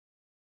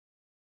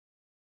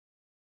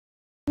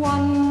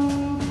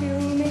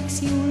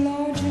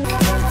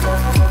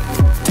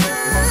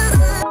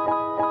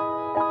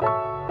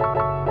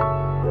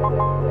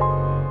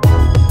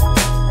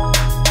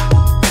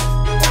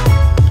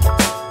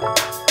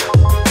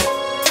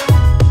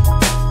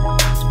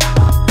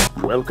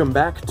Welcome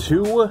back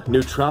to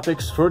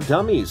Nootropics for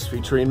Dummies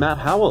featuring Matt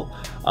Howell.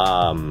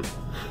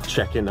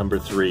 Check-in number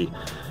 3.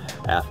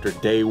 After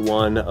day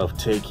 1 of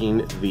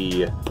taking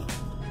the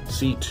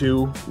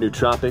C2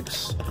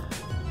 Nootropics,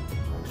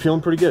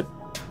 feeling pretty good.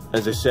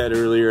 As I said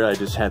earlier, I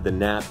just had the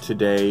nap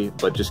today,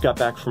 but just got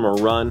back from a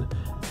run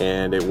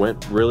and it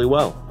went really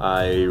well.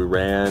 I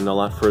ran a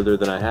lot further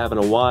than I have in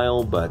a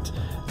while, but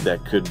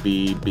that could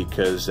be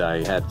because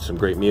I had some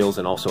great meals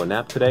and also a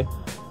nap today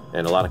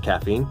and a lot of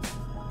caffeine.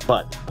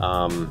 But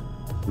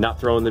not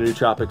throwing the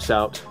Nootropics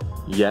out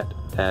yet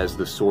as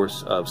the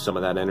source of some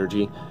of that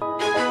energy.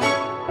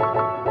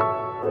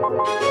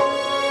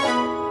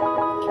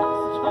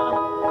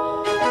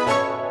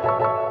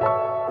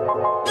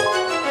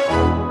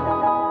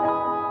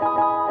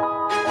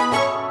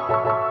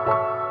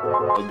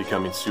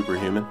 Becoming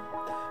superhuman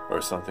or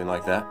something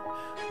like that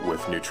with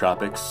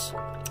Nootropics.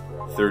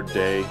 3rd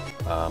day,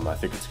 I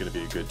think it's going to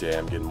be a good day.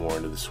 I'm getting more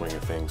into the swing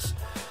of things.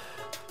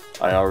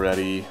 I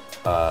already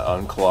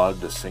unclogged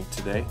the sink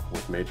today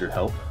with major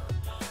help,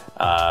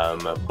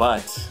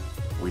 but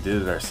we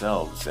did it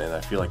ourselves, and I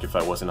feel like if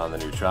I wasn't on the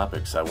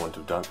Nootropics, I wouldn't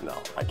have done. No,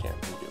 I can't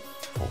give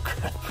full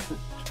credit.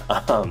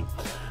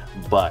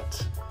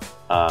 But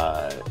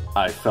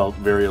I felt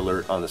very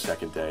alert on the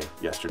 2nd day,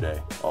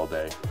 yesterday, all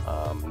day.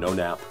 No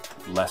nap,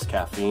 less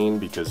caffeine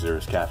because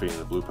there's caffeine in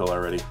the blue pill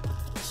already.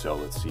 So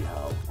let's see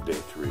how day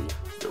 3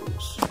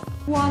 goes.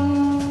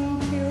 One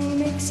pill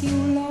makes you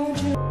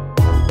larger.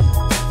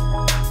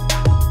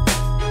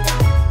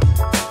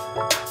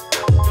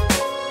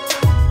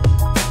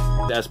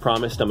 As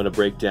promised, I'm going to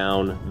break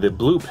down the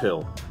blue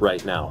pill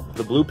right now.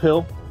 The blue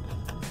pill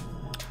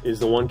is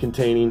the one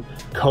containing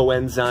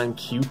coenzyme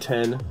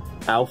Q10,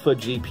 alpha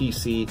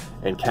GPC,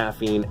 and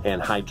caffeine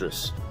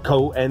anhydrous.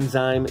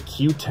 Coenzyme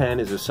Q10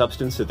 is a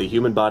substance that the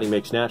human body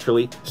makes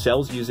naturally.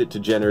 Cells use it to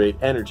generate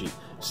energy.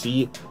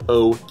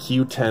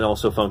 CoQ10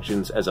 also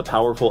functions as a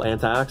powerful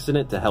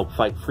antioxidant to help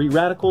fight free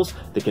radicals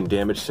that can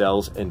damage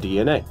cells and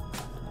DNA.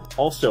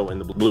 Also in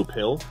the blue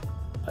pill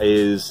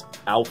is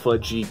alpha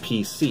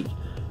GPC.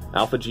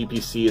 Alpha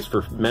GPC is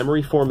for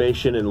memory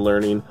formation and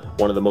learning.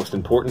 One of the most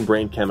important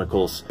brain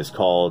chemicals is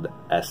called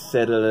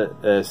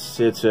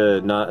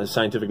acetylcholine, not a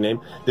scientific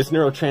name. This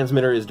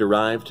neurotransmitter is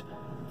derived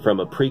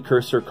from a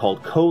precursor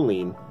called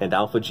choline, and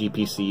alpha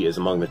GPC is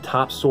among the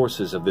top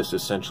sources of this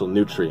essential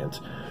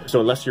nutrient.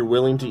 So unless you're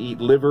willing to eat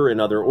liver and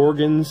other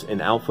organs,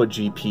 an alpha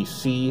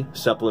GPC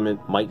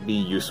supplement might be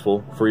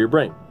useful for your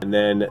brain. And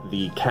then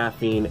the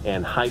caffeine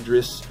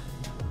anhydrous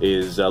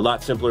is a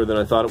lot simpler than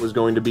I thought it was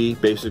going to be.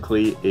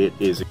 Basically, it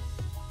is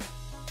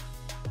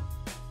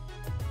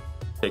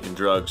taking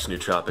drugs,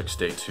 Nootropics,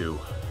 day 2,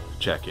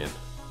 check-in,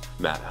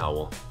 Matt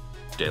Howell,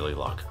 daily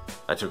log.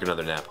 I took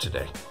another nap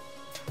today,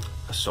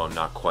 so I'm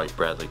not quite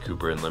Bradley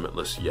Cooper and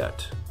Limitless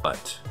yet,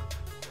 but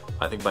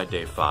I think by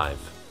day 5,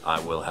 I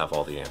will have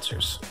all the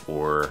answers,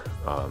 or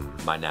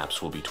my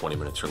naps will be 20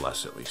 minutes or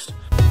less at least.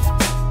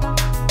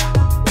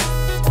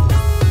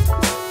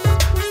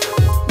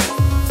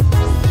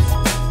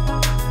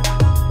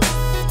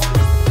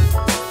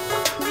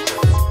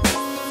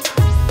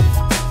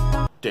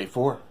 Day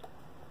 4.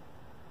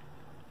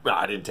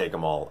 I didn't take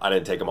them all. I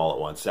didn't take them all at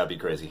once. That'd be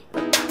crazy.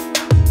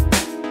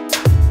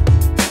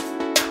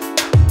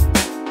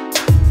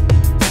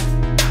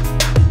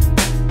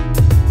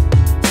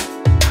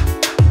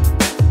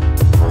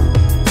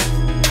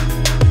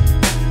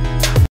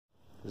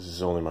 This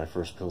is only my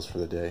first pills for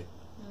the day.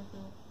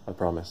 I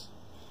promise.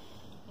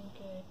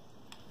 Okay.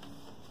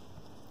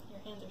 Your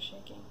hands are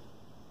shaking.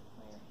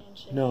 Why are your hands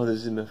shaking? No, this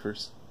isn't the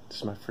first. This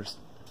is my first.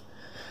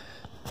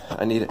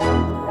 I need it.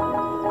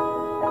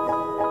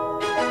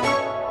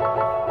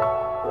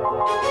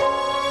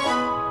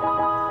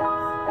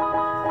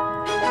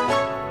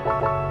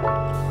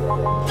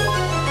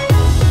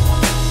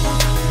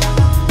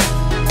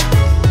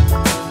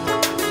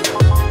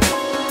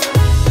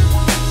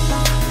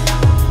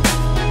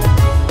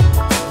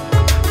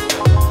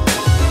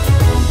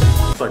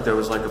 Like there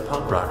was like a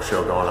punk rock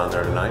show going on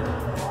there tonight,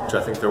 which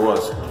I think there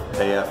was.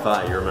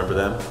 AFI, you remember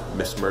them?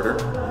 Miss Murder.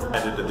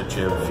 Headed to the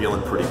gym,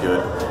 feeling pretty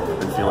good,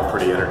 been feeling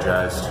pretty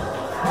energized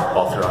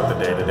all throughout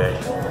the day today.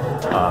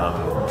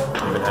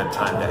 Even had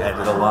time to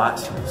edit a lot,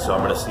 so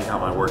I'm gonna see how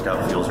my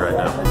workout feels right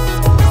now.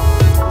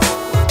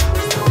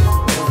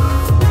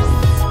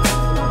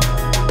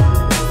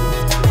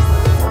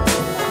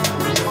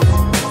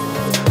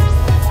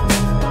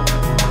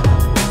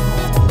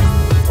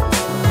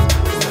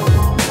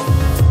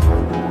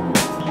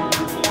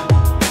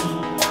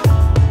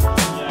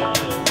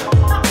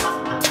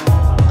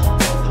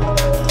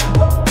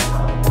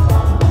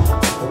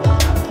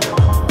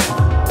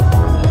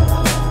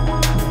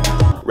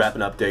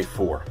 Wrapping up day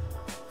 4.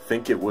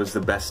 Think it was the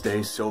best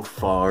day so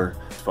far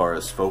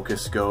as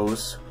focus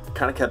goes.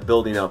 Kind of kept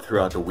building up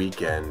throughout the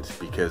weekend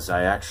because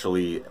I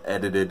actually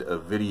edited a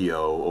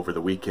video over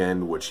the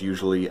weekend, which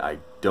usually I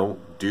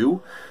don't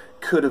do.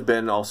 Could have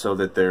been also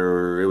that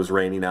it was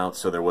raining out,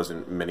 so there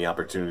wasn't many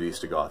opportunities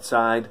to go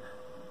outside.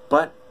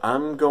 But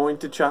I'm going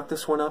to chalk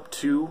this one up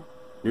to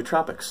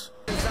Nootropics.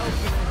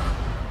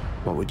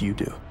 What would you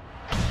do?